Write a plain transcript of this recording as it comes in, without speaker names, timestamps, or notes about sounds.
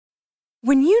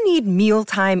When you need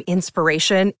mealtime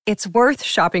inspiration, it's worth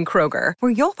shopping Kroger,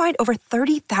 where you'll find over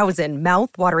 30,000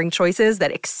 mouth-watering choices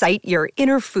that excite your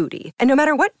inner foodie. And no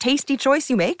matter what tasty choice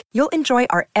you make, you'll enjoy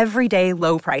our everyday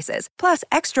low prices, plus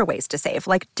extra ways to save,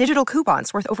 like digital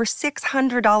coupons worth over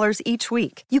 $600 each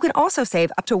week. You can also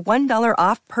save up to $1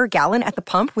 off per gallon at the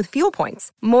pump with fuel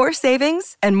points. More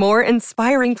savings and more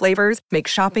inspiring flavors make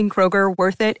shopping Kroger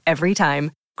worth it every time.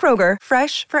 Kroger,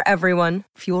 fresh for everyone.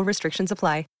 Fuel restrictions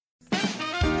apply.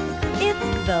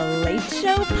 It's The Late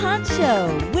Show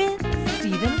Poncho with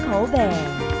Stephen Colbert.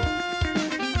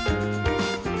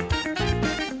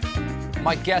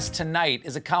 My guest tonight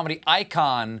is a comedy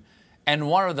icon and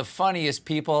one of the funniest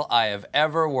people I have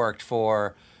ever worked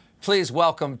for. Please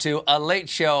welcome to A Late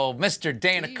Show, Mr.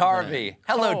 Dana Carvey.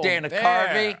 Hello, Dana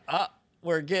Carvey.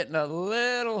 We're getting a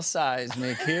little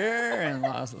seismic here, and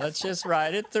let's just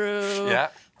ride it through. Yeah,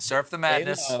 surf the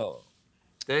madness.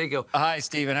 There you go. Hi,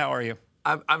 Stephen. How are you?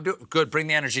 I'm doing good. Bring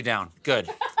the energy down. Good.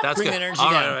 That's Bring good. the energy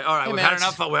All down. right. All right. Hey, We've had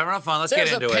enough fun. Let's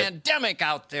get into it. There's a pandemic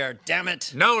out there. Damn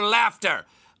it. No laughter.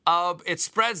 It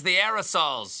spreads the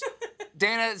aerosols.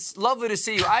 Dana, it's lovely to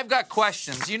see you. I've got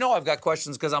questions. You know I've got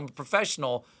questions because I'm a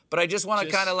professional, but I just want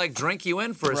to kind of like drink you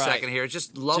in for a second here. It's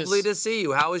just lovely to see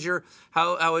you. How is your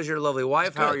lovely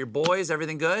wife? How are your boys?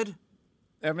 Everything good?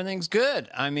 Everything's good.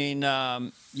 I mean,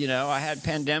 I had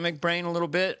pandemic brain a little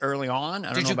bit early on.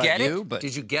 I don't know about you, but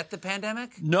did you get the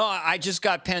pandemic? No, I just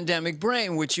got pandemic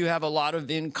brain, which you have a lot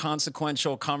of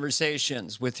inconsequential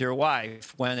conversations with your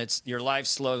wife when your life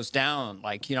slows down.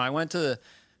 Like, I went to the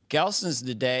Gelson's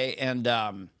today, and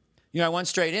I went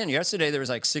straight in. Yesterday there was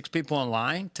like 6 people in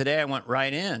line. Today I went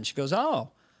right in. She goes, "Oh,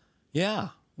 yeah.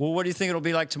 Well, what do you think it'll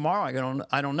be like tomorrow?"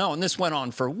 I don't know. And this went on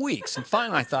for weeks. And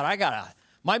finally I thought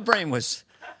my brain was.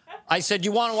 I said,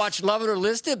 "You want to watch Love It or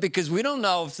List It? Because we don't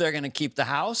know if they're going to keep the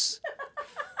house.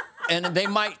 And they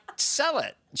might sell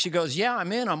it." She goes, "Yeah,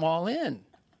 I'm in. I'm all in."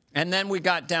 And then we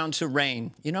got down to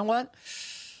rain. You know what?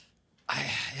 I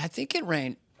think it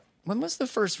rained. When was the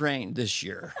first rain this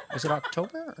year? Was it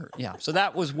October? Yeah. So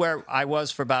that was where I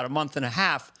was for about a month and a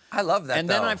half. I love that, And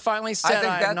then I finally said,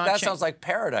 that sounds like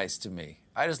paradise to me.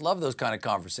 I just love those kind of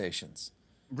conversations.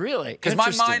 Really? Because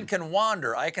my mind can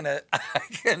wander. I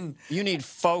can. You need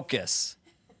focus.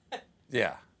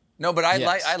 Yeah. No, but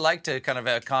I like to kind of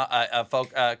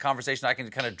a conversation. I can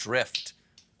kind of drift.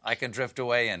 I can drift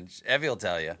away, and Evie will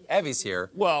tell you. Evie's here.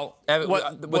 Well,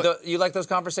 you like those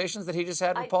conversations that he just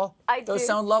had with Paul? I those do.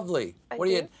 sound lovely.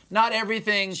 Not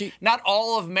everything, not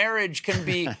all of marriage can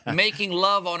be making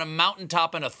love on a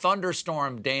mountaintop in a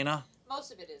thunderstorm, Dana.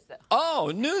 Most of it is, though.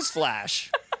 Oh,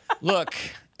 newsflash. Look,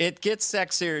 it gets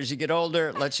sexier as you get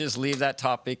older. Let's just leave that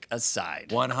topic aside.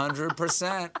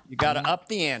 100%. You got to up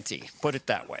the ante. Put it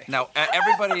that way. Now,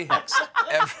 everybody.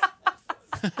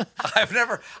 I've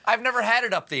never had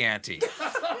it up the ante.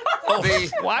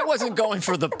 Well, I wasn't going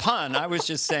for the pun. I was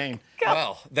just saying.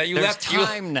 Well, that you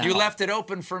left it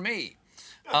open for me.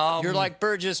 You're like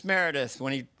Burgess Meredith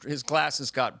when his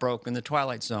glasses got broke in the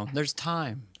Twilight Zone. There's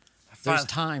time. There's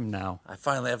time now. I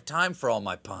finally have time for all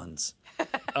my puns.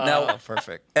 Now,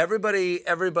 perfect.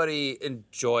 Everybody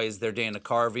enjoys their Dana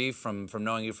Carvey from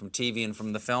knowing you from TV and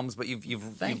from the films, but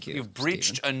you've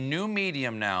breached a new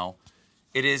medium now.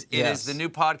 It is the new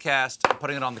podcast. I'm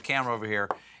putting it on the camera over here.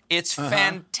 It's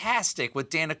fantastic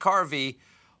with Dana Carvey.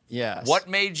 Yes. What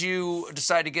made you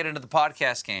decide to get into the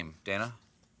podcast game, Dana?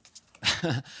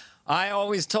 I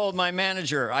always told my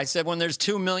manager, I said, when there's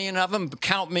 2 million of them,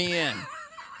 count me in.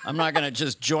 I'm not going to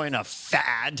just join a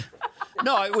fad.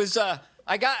 No, it was,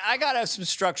 I got some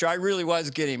structure. I really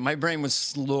was my brain was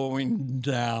slowing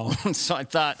down. So I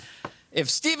thought, if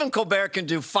Stephen Colbert can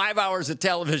do 5 hours of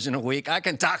television a week, I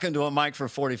can talk into a mic for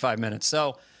 45 minutes.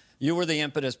 So you were the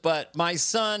impetus. But my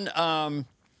son,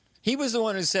 he was the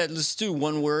one who said, let's do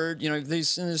one word.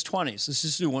 He's in his 20s. Let's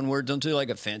just do one word. Don't do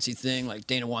like a fancy thing like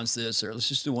Dana wants this, or let's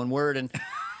just do one word. And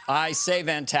I say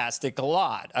fantastic a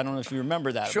lot. I don't know if you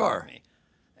remember that about me.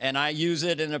 And I use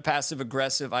it in a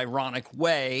passive-aggressive, ironic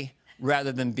way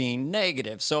rather than being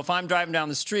negative. So if I'm driving down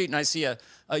the street and I see a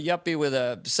yuppie with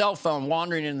a cell phone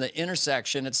wandering in the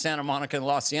intersection at Santa Monica and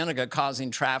La Cienega causing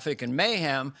traffic and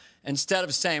mayhem, instead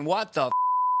of saying, "What the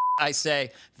I say,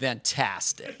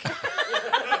 fantastic.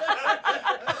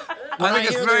 I think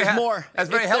it's very healthy.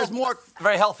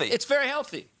 It's very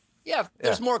healthy. Yeah,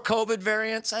 there's more COVID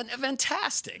variants, and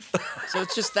fantastic. So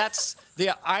it's just, that's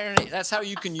the irony. That's how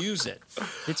you can use it.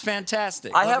 It's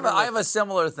fantastic. I have a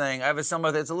similar thing. It's a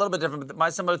little bit different, but my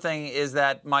similar thing is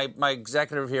that my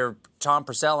executive here, Tom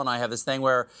Purcell, and I have this thing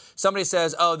where somebody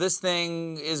says, "Oh, this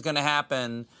thing is going to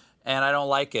happen," and I don't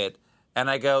like it.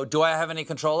 And I go, "Do I have any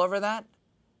control over that?"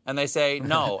 And they say,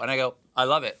 "No." And I go, I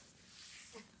love it.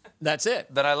 That's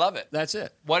it. Then I love it. That's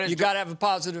it. What is you got to have a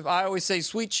positive. I always say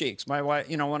sweet cheeks. My wife,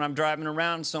 when I'm driving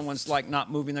around, someone's like not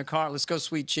moving their car. Let's go,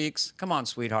 sweet cheeks. Come on,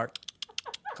 sweetheart.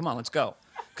 Come on, let's go.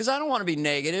 Because I don't want to be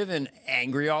negative and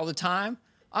angry all the time.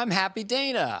 I'm Happy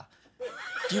Dana.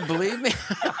 Do you believe me?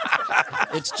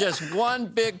 It's just one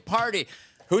big party.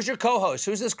 Who's your co-host?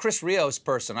 Who's this Chris Rios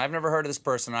person? I've never heard of this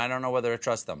person. I don't know whether to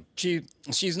trust them.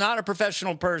 She's not a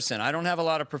professional person. I don't have a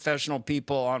lot of professional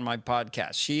people on my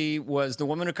podcast. She was the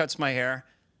woman who cuts my hair.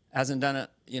 Hasn't done it,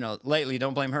 lately.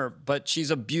 Don't blame her. But she's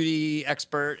a beauty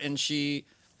expert, and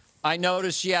I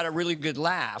noticed she had a really good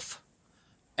laugh.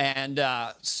 And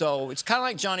so it's kind of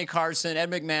like Johnny Carson. Ed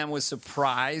McMahon was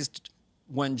surprised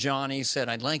when Johnny said,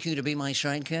 "I'd like you to be my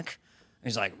sidekick."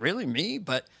 He's like, "Really, me?"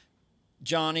 But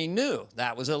Johnny knew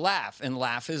that was a laugh, and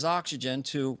laugh is oxygen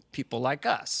to people like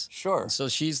us. Sure. And so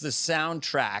she's the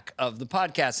soundtrack of the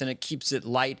podcast, and it keeps it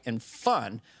light and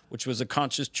fun, which was a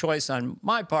conscious choice on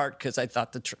my part because I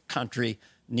thought the country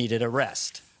needed a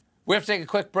rest. We have to take a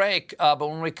quick break, but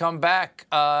when we come back,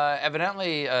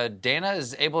 evidently Dana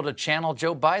is able to channel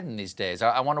Joe Biden these days.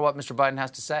 I wonder what Mr. Biden has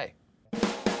to say.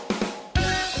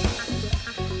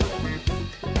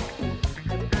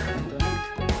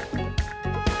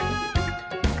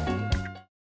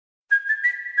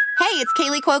 Hey, it's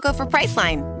Kaylee Cuoco for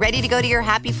Priceline. Ready to go to your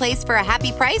happy place for a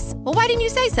happy price? Well, why didn't you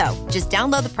say so? Just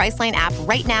download the Priceline app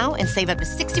right now and save up to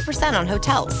 60% on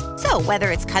hotels. So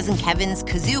whether it's Cousin Kevin's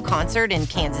Kazoo Concert in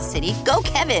Kansas City, go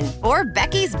Kevin, or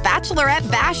Becky's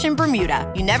Bachelorette Bash in Bermuda,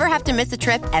 you never have to miss a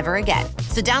trip ever again.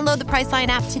 So download the Priceline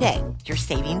app today. Your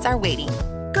savings are waiting.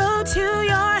 Go to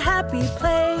your happy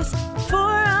place for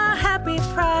a happy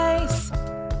price.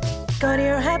 Go to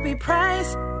your happy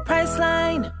price,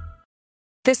 Priceline.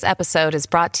 This episode is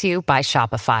brought to you by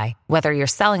Shopify. Whether you're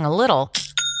selling a little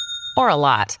or a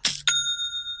lot,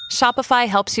 Shopify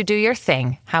helps you do your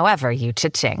thing, however you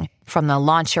cha-ching. From the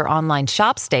launch your online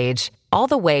shop stage, all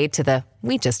the way to the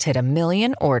we just hit 1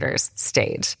 million orders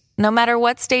stage. No matter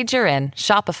what stage you're in,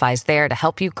 Shopify's there to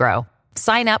help you grow.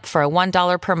 Sign up for a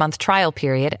 $1 per month trial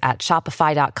period at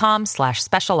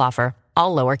shopify.com/special offer,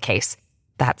 all lowercase.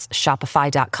 That's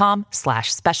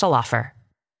shopify.com/special offer.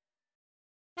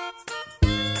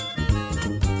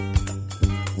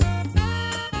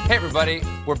 Hey, everybody.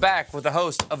 We're back with the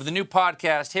host of the new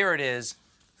podcast. Here it is.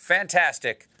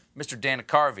 Fantastic, Mr. Dana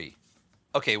Carvey.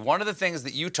 Okay, one of the things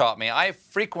that you taught me, I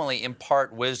frequently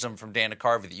impart wisdom from Dana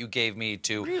Carvey that you gave me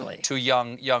to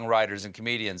young writers and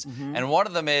comedians. Mm-hmm. And one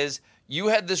of them is you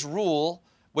had this rule,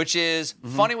 which is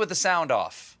funny with the sound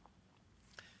off.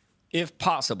 If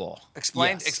possible.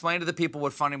 Explain to the people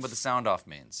what funny with the sound off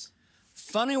means.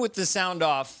 Funny with the sound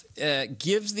off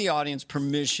gives the audience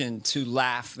permission to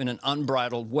laugh in an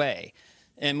unbridled way.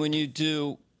 And when you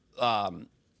do, literal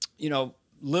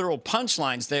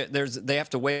punchlines, they have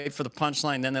to wait for the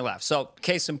punchline, then they laugh. So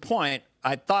case in point,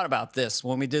 I thought about this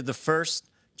when we did the first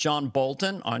John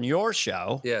Bolton on your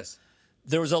show. Yes.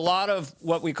 There was a lot of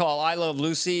what we call I Love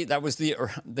Lucy. That was the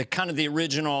kind of the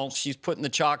original. She's putting the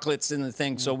chocolates in the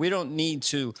thing. So we don't need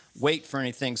to wait for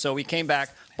anything. So we came back.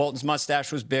 Bolton's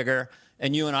mustache was bigger.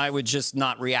 And you and I would just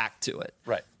not react to it.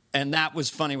 Right. And that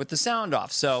was funny with the sound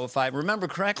off. So if I remember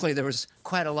correctly, there was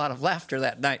quite a lot of laughter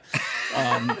that night.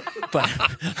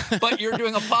 But you're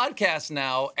doing a podcast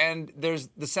now, and there's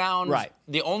the sound. Right.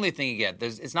 The only thing you get,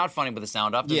 it's not funny with the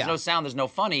sound off. There's no sound. There's no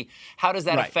funny. How does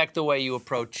that affect the way you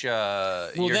approach your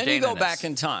Dana-ness? Well, then you go back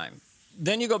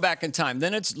in time.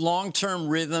 Then it's long-term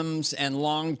rhythms and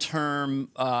long-term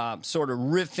sort of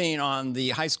riffing on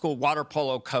the high school water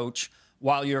polo coach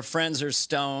while your friends are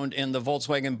stoned in the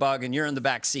Volkswagen Bug and you're in the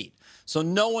back seat. So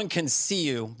no one can see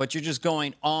you, but you're just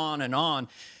going on and on.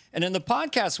 And in the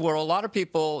podcast world, a lot of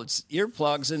people, it's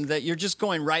earplugs, and that you're just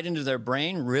going right into their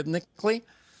brain rhythmically.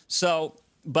 So,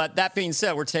 but that being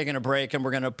said, we're taking a break, and we're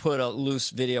going to put a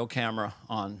loose video camera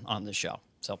on the show.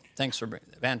 So thanks for bringing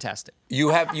it. Fantastic. You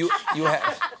have.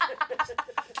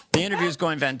 The interview's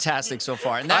going fantastic so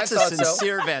far, and that's a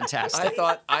sincere fantastic.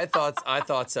 I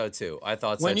thought so too. I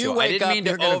thought so too. When you wake up,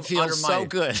 you're going to feel so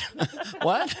good.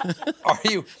 What?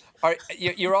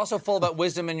 You're also full about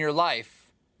wisdom in your life.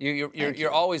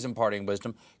 You're always imparting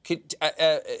wisdom.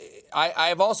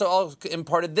 I've also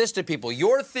imparted this to people.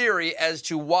 Your theory as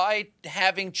to why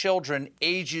having children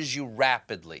ages you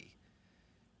rapidly.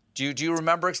 Do you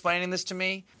remember explaining this to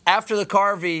me? After the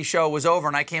Carvey show was over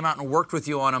and I came out and worked with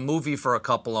you on a movie for a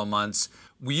couple of months,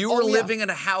 you were living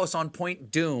in a house on Point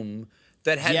Doom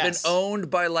that had been owned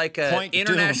by like an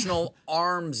international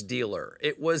arms dealer.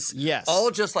 It was all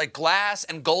just like glass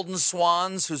and golden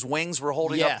swans whose wings were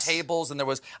holding up tables, and there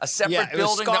was a separate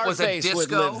building that was a disco.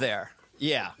 Would live there.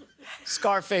 Yeah.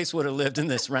 Scarface would have lived in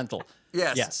this rental.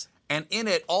 Yes. Yes. And in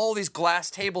it, all these glass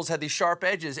tables had these sharp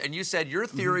edges. And you said your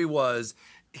theory was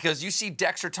because you see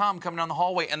Dex or Tom coming down the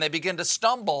hallway and they begin to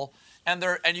stumble, and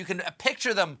you can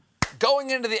picture them going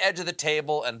into the edge of the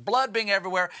table and blood being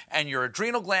everywhere, and your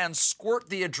adrenal glands squirt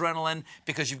the adrenaline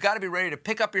because you've got to be ready to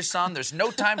pick up your son. There's no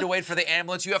time to wait for the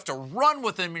ambulance. You have to run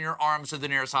with them in your arms to the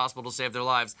nearest hospital to save their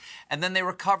lives. And then they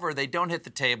recover, they don't hit the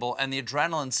table, and the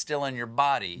adrenaline's still in your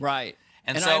body. Right.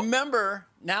 And so, I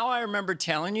remember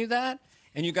telling you that,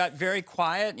 and you got very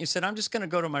quiet, and you said, I'm just going to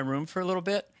go to my room for a little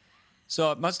bit.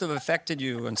 So it must have affected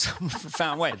you in some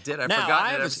profound way. It did. I've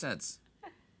forgotten it ever since.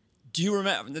 Do you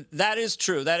remember? That is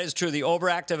true. That is true. The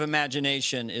overactive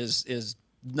imagination is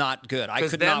not good. I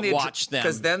could not watch them.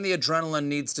 Because then the adrenaline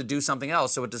needs to do something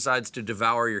else, so it decides to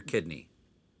devour your kidney.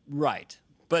 Right.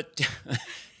 But,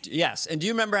 yes. And do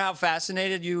you remember how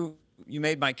fascinated you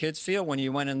made my kids feel when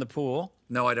you went in the pool?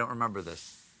 No, I don't remember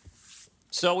this.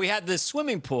 So we had this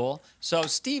swimming pool. So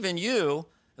Stephen, you,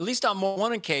 at least on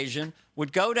one occasion,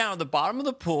 would go down to the bottom of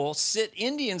the pool, sit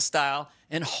Indian style,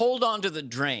 and hold on to the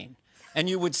drain. And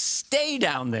you would stay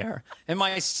down there. And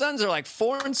my sons are like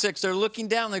 4 and 6. They're looking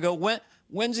down. They go,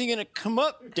 when's he going to come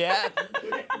up, Dad?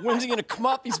 When's he going to come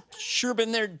up? He's sure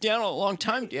been there down a long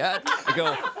time, Dad. I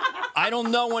go, I don't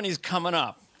know when he's coming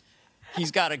up.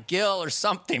 He's got a gill or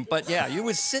something. But, yeah, you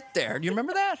would sit there. Do you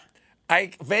remember that?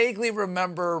 I vaguely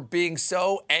remember being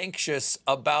so anxious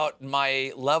about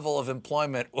my level of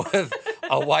employment with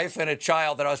a wife and a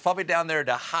child that I was probably down there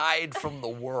to hide from the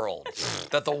world,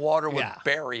 that the water would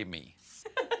bury me.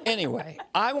 Anyway,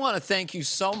 I want to thank you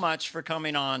so much for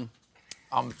coming on.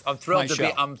 I'm thrilled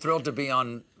to be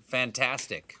on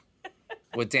Fantastic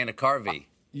with Dana Carvey.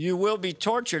 You will be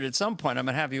tortured at some point. I'm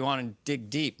going to have you on and dig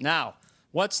deep. Now,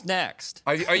 what's next?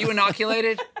 Are you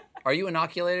inoculated? Are you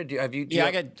inoculated?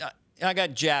 I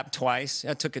got jabbed twice.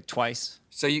 I took it twice.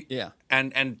 So you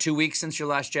and 2 weeks since your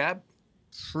last jab?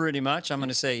 Pretty much. I'm going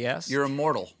to say yes. You're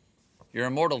immortal. You're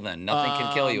immortal then. Nothing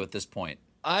can kill you at this point.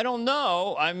 I don't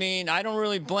know. I mean, I don't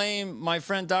really blame my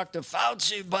friend Dr.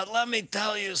 Fauci, but let me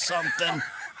tell you something.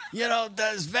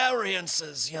 There's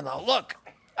variances, Look,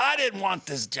 I didn't want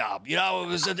this job.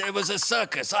 It was a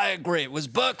circus. I agree. It was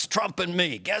Burks, Trump, and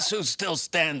me. Guess who's still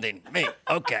standing? Me.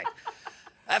 Okay.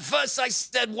 At first I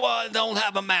said, don't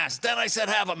have a mask. Then I said,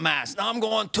 have a mask. Now I'm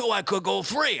going 2. I could go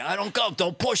 3. I don't go.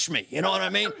 Don't push me. You know what I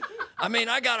mean?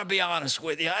 I got to be honest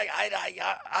with you.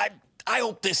 I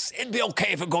hope it'd be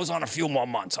okay if it goes on a few more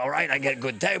months, all right? I get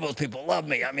good tables. People love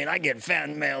me. I get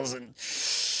fan mails and...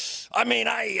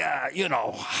 I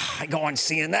go on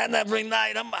CNN every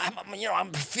night.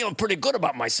 I'm feeling pretty good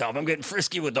about myself. I'm getting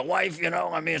frisky with the wife,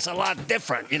 it's a lot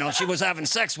different. She was having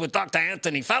sex with Dr.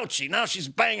 Anthony Fauci. Now she's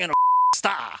banging a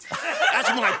star. That's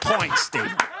my point,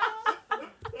 Steve.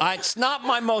 It's not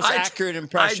my most accurate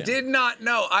impression. I did not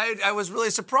know. I was really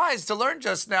surprised to learn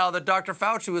just now that Dr.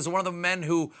 Fauci was one of the men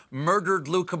who murdered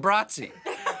Lou Cabrazzi.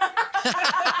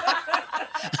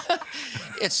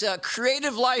 It's a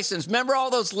creative license. Remember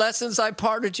all those lessons I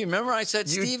parted you? Remember I said,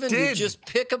 Stephen, you just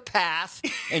pick a path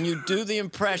and you do the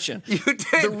impression. You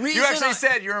did. You actually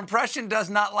said your impression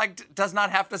does not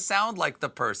have to sound like the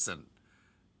person.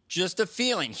 Just a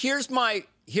feeling. Here's my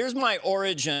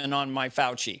origin on my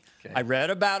Fauci. Okay. I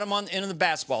read about him in the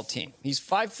basketball team. He's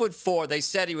 5'4". They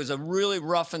said he was a really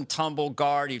rough and tumble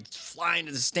guard. He'd fly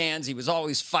into the stands. He was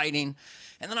always fighting.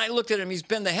 And then I looked at him. He's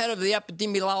been the head of the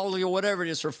epidemiology or whatever it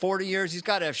is for 40 years. He's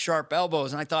got to have sharp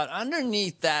elbows. And I thought,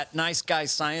 underneath that nice guy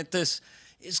scientist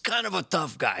is kind of a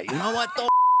tough guy. You know what? Don't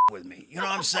with me. You know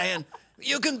what I'm saying?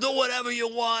 You can do whatever you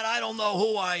want. I don't know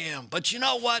who I am. But you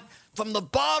know what? From the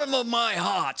bottom of my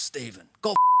heart, Stephen,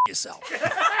 go yourself.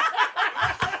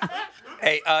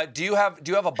 Hey, do you have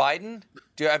a Biden?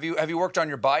 Have you worked on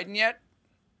your Biden yet?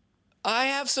 I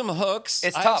have some hooks.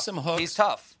 It's tough. I have some hooks. He's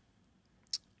tough.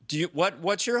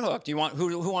 What's your hook? Do you want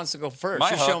who wants to go first?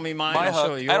 My hook. Show me mine. My I'll hook.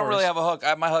 show you yours. I don't really have a hook.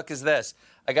 My hook is this.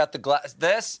 I got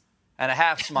this and a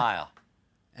half smile.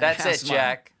 That's it, smile.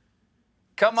 Jack.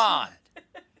 Come on.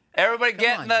 Everybody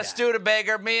get in the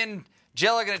Studebaker. Me and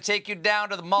Jill are going to take you down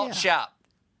to the malt shop.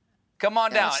 Come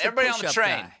on down. Everybody on the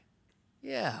train. Guy.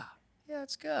 Yeah,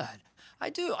 it's good. I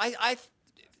do.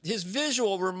 His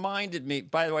visual reminded me,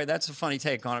 by the way, that's a funny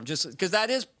take on him, just because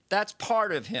that's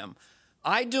part of him.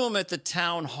 I do him at the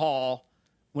town hall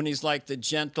when he's like the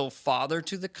gentle father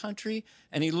to the country,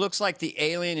 and he looks like the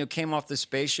alien who came off the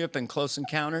spaceship in Close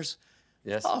Encounters.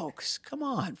 Yes. Folks, come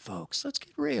on, folks. Let's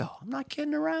get real. I'm not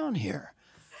kidding around here.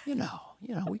 We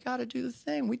got to do the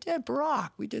thing. We did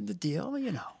Barack. We did the deal,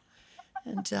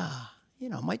 And,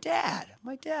 my dad,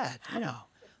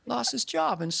 lost his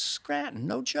job in Scranton.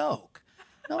 No joke.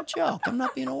 No joke. I'm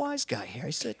not being a wise guy here.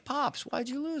 He said, Pops, why'd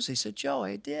you lose? He said, Joe,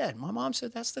 I did. My mom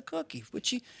said, that's the cookie.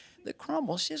 The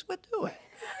crumble. She says, what do it?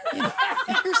 You know,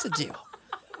 and here's the deal.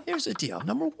 Here's the deal.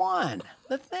 Number one,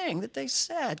 the thing that they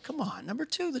said. Come on. Number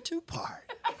two, the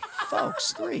two-part.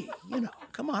 Folks, three,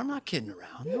 come on. I'm not kidding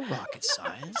around. No rocket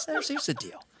science. Here's the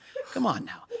deal. Come on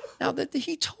now. Now that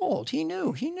he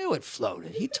knew it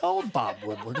floated. He told Bob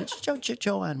Woodward. It's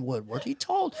Joanne Woodward. He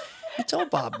told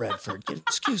Bob Redford.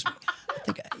 Excuse me. I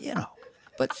think,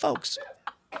 But folks,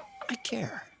 I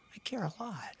care. I care a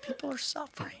lot. People are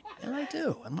suffering, and I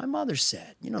do. And my mother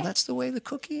said, that's the way the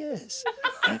cookie is.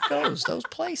 And it goes those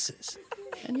places.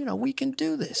 And, we can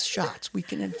do this, shots. We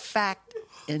can, in fact,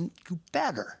 do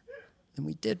better than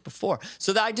we did before.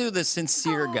 So I do the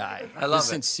sincere guy. I love the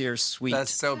sincere, sweet. That's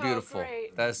so beautiful.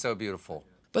 That is so beautiful.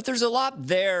 But there's a lot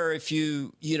there if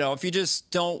you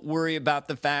just don't worry about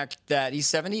the fact that he's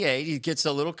 78. He gets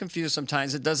a little confused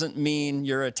sometimes. It doesn't mean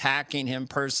you're attacking him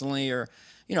personally or,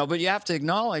 but you have to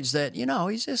acknowledge that,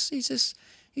 he's just,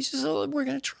 we're going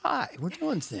to try. We're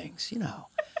doing things,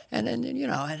 And then,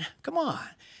 and come on.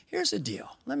 Here's the deal.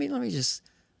 Let me just,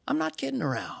 I'm not kidding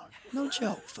around. No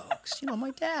joke, folks.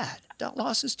 My dad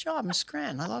lost his job in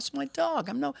Scranton. I lost my dog.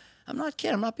 I'm not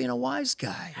kidding. I'm not being a wise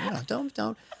guy. Don't.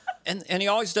 And he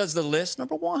always does the list.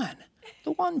 Number one,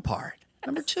 the one part.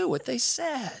 Number two, what they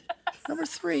said. Number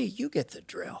three, you get the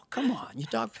drill. Come on, you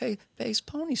dog-faced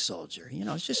pony soldier.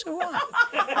 It's just a lot.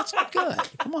 That's good.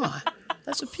 Come on.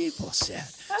 That's what people said.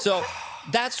 So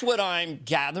that's what I'm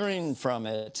gathering from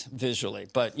it visually.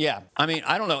 But yeah,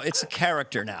 I don't know. It's a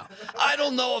character now. I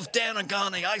don't know if Dan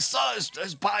Agani, I saw his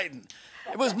Biden.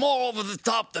 It was more over the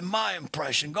top than my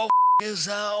impression. Go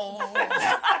yourself.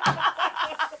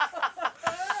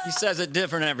 He says it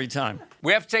different every time.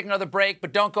 We have to take another break,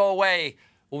 but don't go away.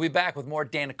 We'll be back with more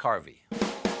Dana Carvey.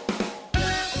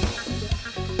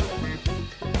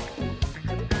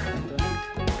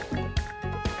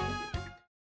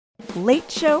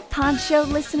 Late Show Pod Show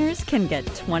listeners can get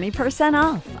 20%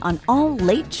 off on all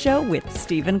Late Show with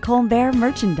Stephen Colbert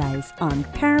merchandise on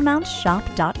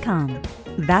ParamountShop.com.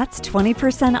 That's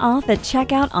 20% off at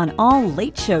checkout on all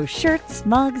Late Show shirts,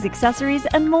 mugs, accessories,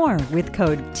 and more with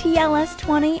code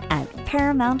TLS20 at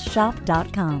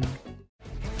ParamountShop.com.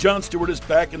 Jon Stewart is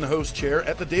back in the host chair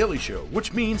at The Daily Show,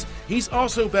 which means he's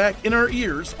also back in our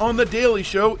ears on The Daily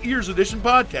Show Ears Edition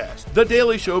podcast. The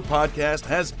Daily Show podcast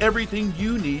has everything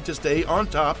you need to stay on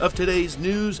top of today's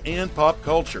news and pop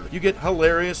culture. You get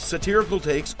hilarious, satirical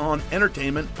takes on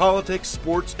entertainment, politics,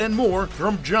 sports, and more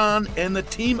from Jon and the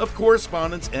team of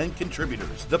correspondents and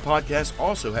contributors. The podcast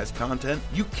also has content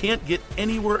you can't get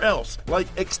anywhere else, like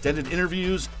extended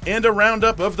interviews and a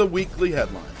roundup of the weekly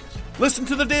headlines. Listen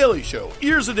to The Daily Show,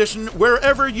 Ears Edition,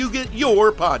 wherever you get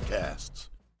your podcasts.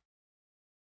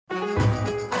 Hey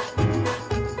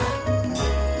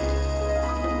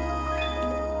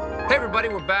everybody,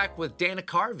 we're back with Dana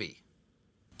Carvey.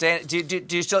 Dan, do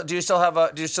you still do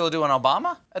an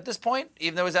Obama at this point,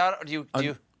 even though he's out? Or do you?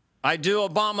 I do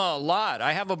Obama a lot.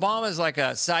 I have Obama as like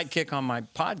a sidekick on my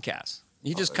podcast.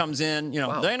 He just comes in,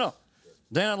 wow. Dana,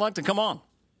 I'd like to come on.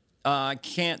 I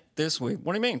can't this week.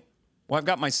 What do you mean? Well, I've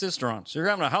got my sister on. So you're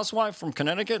having a housewife from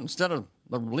Connecticut instead of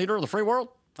the leader of the free world?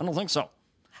 I don't think so.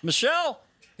 Michelle,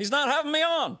 he's not having me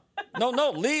on. No,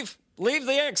 leave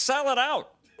the egg salad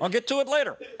out. I'll get to it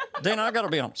later. Dana, I got to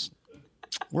be honest.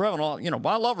 We're having all,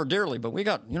 I love her dearly, but we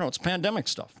got, it's pandemic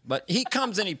stuff. But he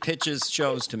comes and he pitches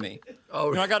shows to me.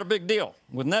 Oh, I got a big deal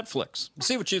with Netflix.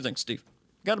 See what you think, Steve.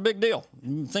 Got a big deal.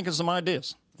 Think of some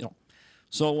ideas,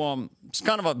 So it's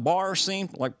kind of a bar scene,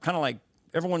 kind of like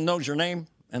everyone knows your name.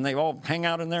 And they all hang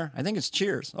out in there. I think it's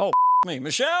Cheers. Oh, me.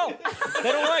 Michelle,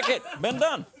 they don't like it. Been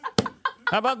done.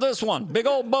 How about this one? Big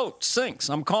old boat sinks.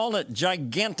 I'm calling it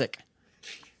gigantic.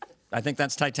 I think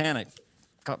that's Titanic.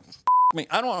 Me.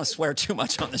 I don't want to swear too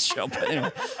much on this show, but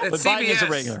anyway. It's but Biden CBS. is a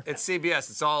regular. It's CBS.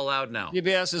 It's all allowed now.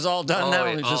 CBS is all done now.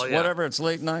 It's just whatever. It's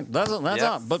late night. That's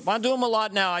up. But I do him a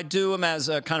lot now. I do him as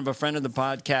a kind of a friend of the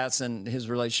podcast and his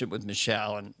relationship with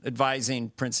Michelle and advising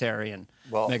Prince Harry and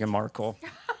Meghan Markle.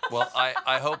 Well,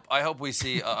 I hope we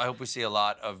see a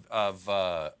lot of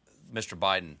Mr.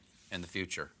 Biden in the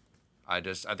future. I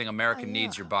think America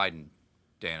needs your Biden,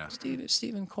 Dana.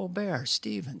 Stephen Colbert,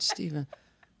 Stephen,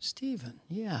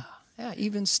 yeah,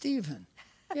 even Stephen,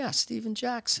 yeah, Stephen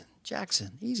Jackson,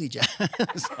 easy Jackson.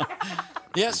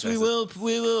 Yes, we will,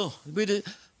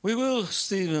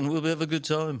 Stephen. We'll have a good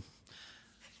time.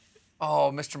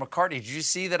 Oh, Mr. McCarty, did you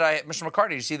see that I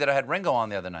had Ringo on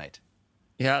the other night?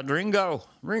 Yeah, Ringo,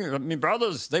 me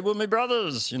brothers. They were me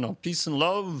brothers. Peace and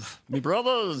love, me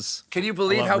brothers. Can you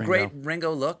believe how great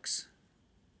Ringo looks?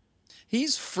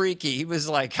 He's freaky. He was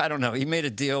like, I don't know. He made a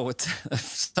deal with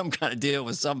some kind of deal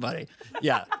with somebody.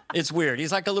 Yeah, it's weird.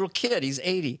 He's like a little kid. He's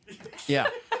 80. Yeah,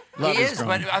 love He his is,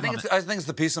 drawing. but I think it's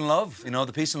the peace and love. You know,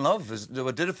 the peace and love is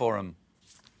what did it for him.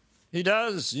 He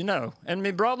does, you know. And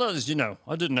me brothers, you know.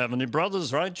 I didn't have any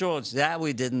brothers, right, George? Yeah,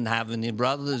 we didn't have any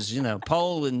brothers, you know.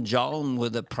 Paul and John were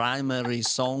the primary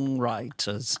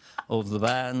songwriters of the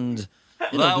band.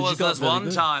 You know, There was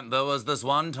this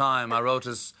one time I wrote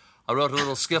a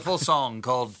little skiffle song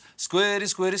called Squiddy,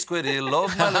 Squiddy, Squiddy,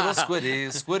 love my little Squiddy,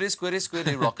 Squiddy, Squiddy,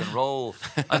 Squiddy, rock and roll.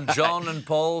 And John and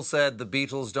Paul said the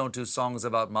Beatles don't do songs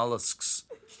about mollusks.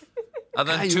 And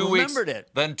then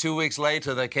Then 2 weeks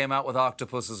later, they came out with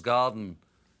Octopus's Garden.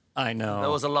 I know. There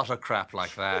was a lot of crap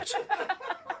like that.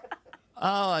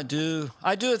 Oh, I do.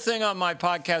 I do a thing on my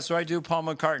podcast where I do Paul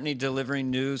McCartney delivering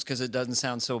news because it doesn't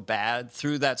sound so bad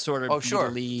through that sort of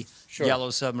Beatle-y Yellow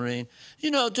Submarine.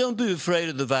 You know, don't be afraid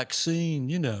of the vaccine,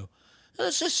 you know.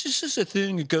 It's just a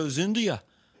thing that goes into you.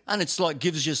 And it's like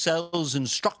gives your cells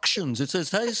instructions. It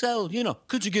says, hey, cell, you know,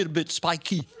 could you get a bit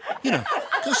spiky? You know,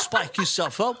 just spike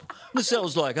yourself up. And the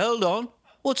cell's like, hold on,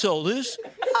 what's all this?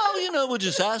 Oh, you know, we're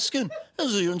just asking.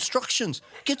 Those are your instructions.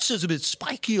 Gets us a bit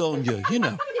spiky on you, you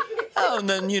know. Oh, and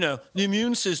then, you know, the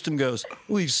immune system goes,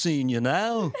 we've seen you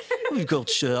now. We've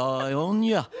got your eye on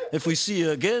you. If we see you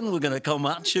again, we're going to come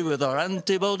at you with our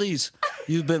antibodies.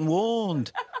 You've been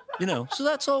warned. You know, so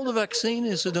that's all the vaccine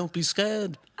is, so don't be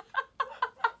scared.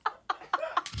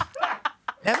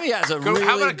 Evie has a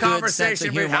really good sense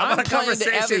of humor. I'm playing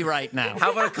to Evie right now.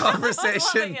 How about a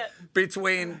conversation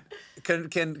between,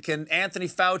 can Anthony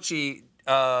Fauci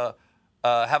have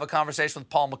a conversation with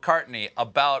Paul McCartney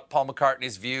about Paul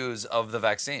McCartney's views of the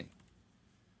vaccine?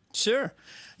 Sure.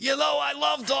 You know, I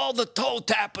loved all the toe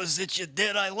tappers that you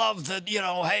did. I loved the, you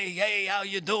know, hey, how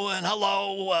you doing?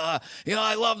 Hello. You know,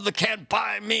 I love the Can't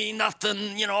Buy Me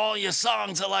Nothing. You know, all your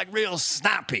songs are like real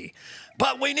snappy.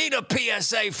 But we need a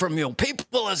PSA from you.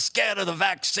 People are scared of the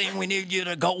vaccine. We need you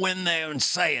to go in there and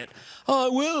say it. I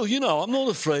will. You know, I'm not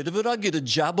afraid of it. I get a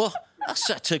jabber. I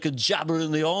take a jabber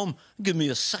in the arm. Give me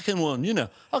a second one. You know,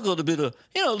 I got a bit of,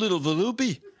 you know, a little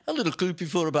veloopy. A little creepy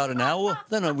for about an hour.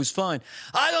 Then I was fine.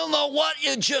 I don't know what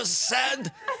you just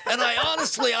said. And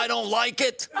I don't like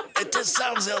it. It just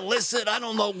sounds illicit. I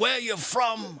don't know where you're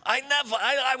from.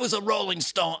 I was a Rolling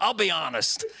Stone. I'll be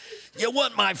honest. You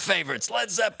weren't my favorites.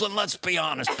 Led Zeppelin, let's be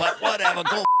honest. But whatever,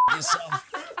 go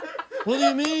yourself. What do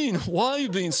you mean? Why are you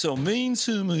being so mean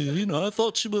to me? You know, I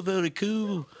thought you were very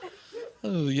cool.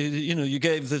 Oh, you know, you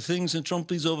gave the things and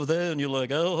Trumpies over there, and you're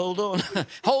like, oh, hold on.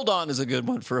 Hold on is a good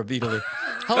one for a Beatle.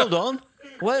 Hold on.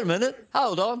 Wait a minute.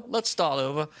 Hold on. Let's start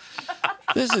over.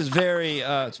 This is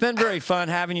it's been very fun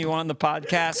having you on the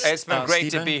podcast. It's been great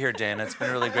Stephen. to be here, Dan. It's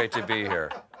been really great to be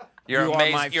here. You're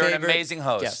an amazing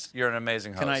host. Yes. You're an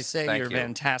amazing host. Can I say Thank you're you.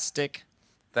 fantastic?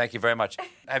 Thank you very much.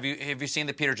 Have you seen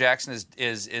that Peter Jackson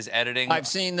is editing? I've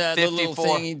seen the little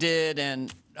thing he did,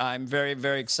 and I'm very,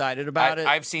 very excited about it.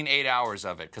 I've seen 8 hours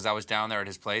of it because I was down there at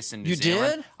his place in New Zealand.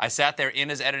 You did? I sat there in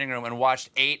his editing room and watched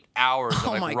 8 hours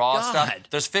of like raw stuff.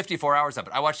 There's 54 hours of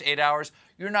it. I watched 8 hours.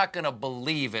 You're not gonna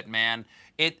believe it, man.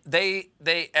 They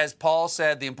as Paul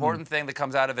said, the important thing that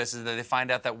comes out of this is that they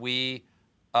find out that we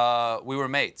were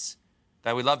mates,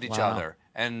 that we loved each other.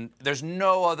 And there's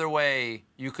no other way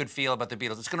you could feel about the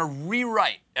Beatles. It's going to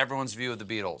rewrite everyone's view of the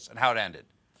Beatles and how it ended.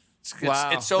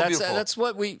 It's so beautiful. That's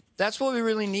what we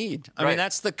really need. I mean,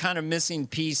 that's the kind of missing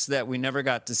piece that we never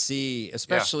got to see,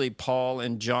 especially Paul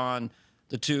and John,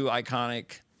 the two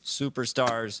iconic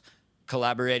superstars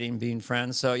collaborating, being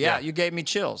friends. So, you gave me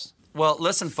chills. Well,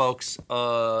 listen, folks,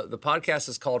 the podcast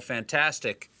is called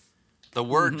Fantastic. The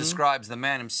word describes the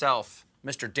man himself,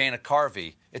 Mr. Dana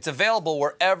Carvey. It's available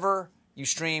wherever you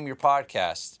stream your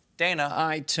podcast. Dana.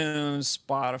 iTunes,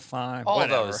 Spotify,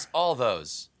 all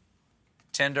those.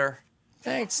 Tinder.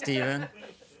 Thanks, Stephen.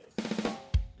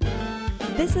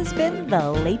 This has been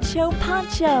The Late Show Pod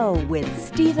Show with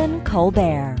Stephen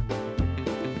Colbert.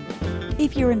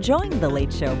 If you're enjoying The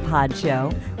Late Show Pod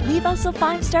Show, leave us a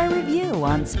 5-star review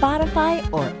on Spotify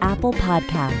or Apple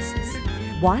Podcasts.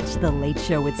 Watch The Late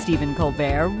Show with Stephen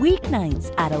Colbert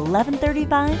weeknights at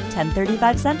 11:35,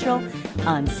 10:35 Central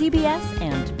on CBS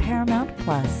and Paramount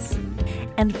Plus.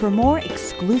 And for more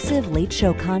exclusive Late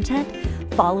Show content,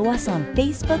 follow us on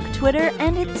Facebook, Twitter,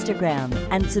 and Instagram,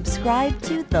 and subscribe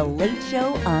to The Late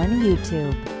Show on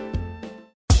YouTube.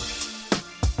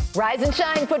 Rise and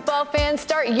shine, football fans.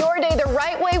 Start your day the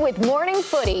right way with Morning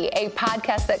Footy, a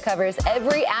podcast that covers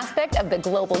every aspect of the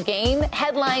global game,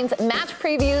 headlines, match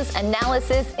previews,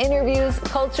 analysis, interviews,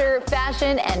 culture,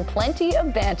 fashion, and plenty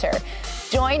of banter.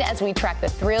 Join as we track the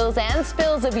thrills and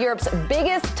spills of Europe's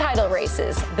biggest title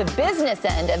races, the business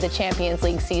end of the Champions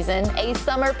League season, a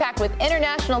summer packed with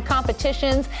international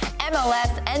competitions,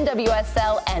 MLS,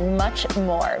 NWSL, and much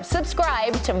more.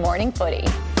 Subscribe to Morning Footy.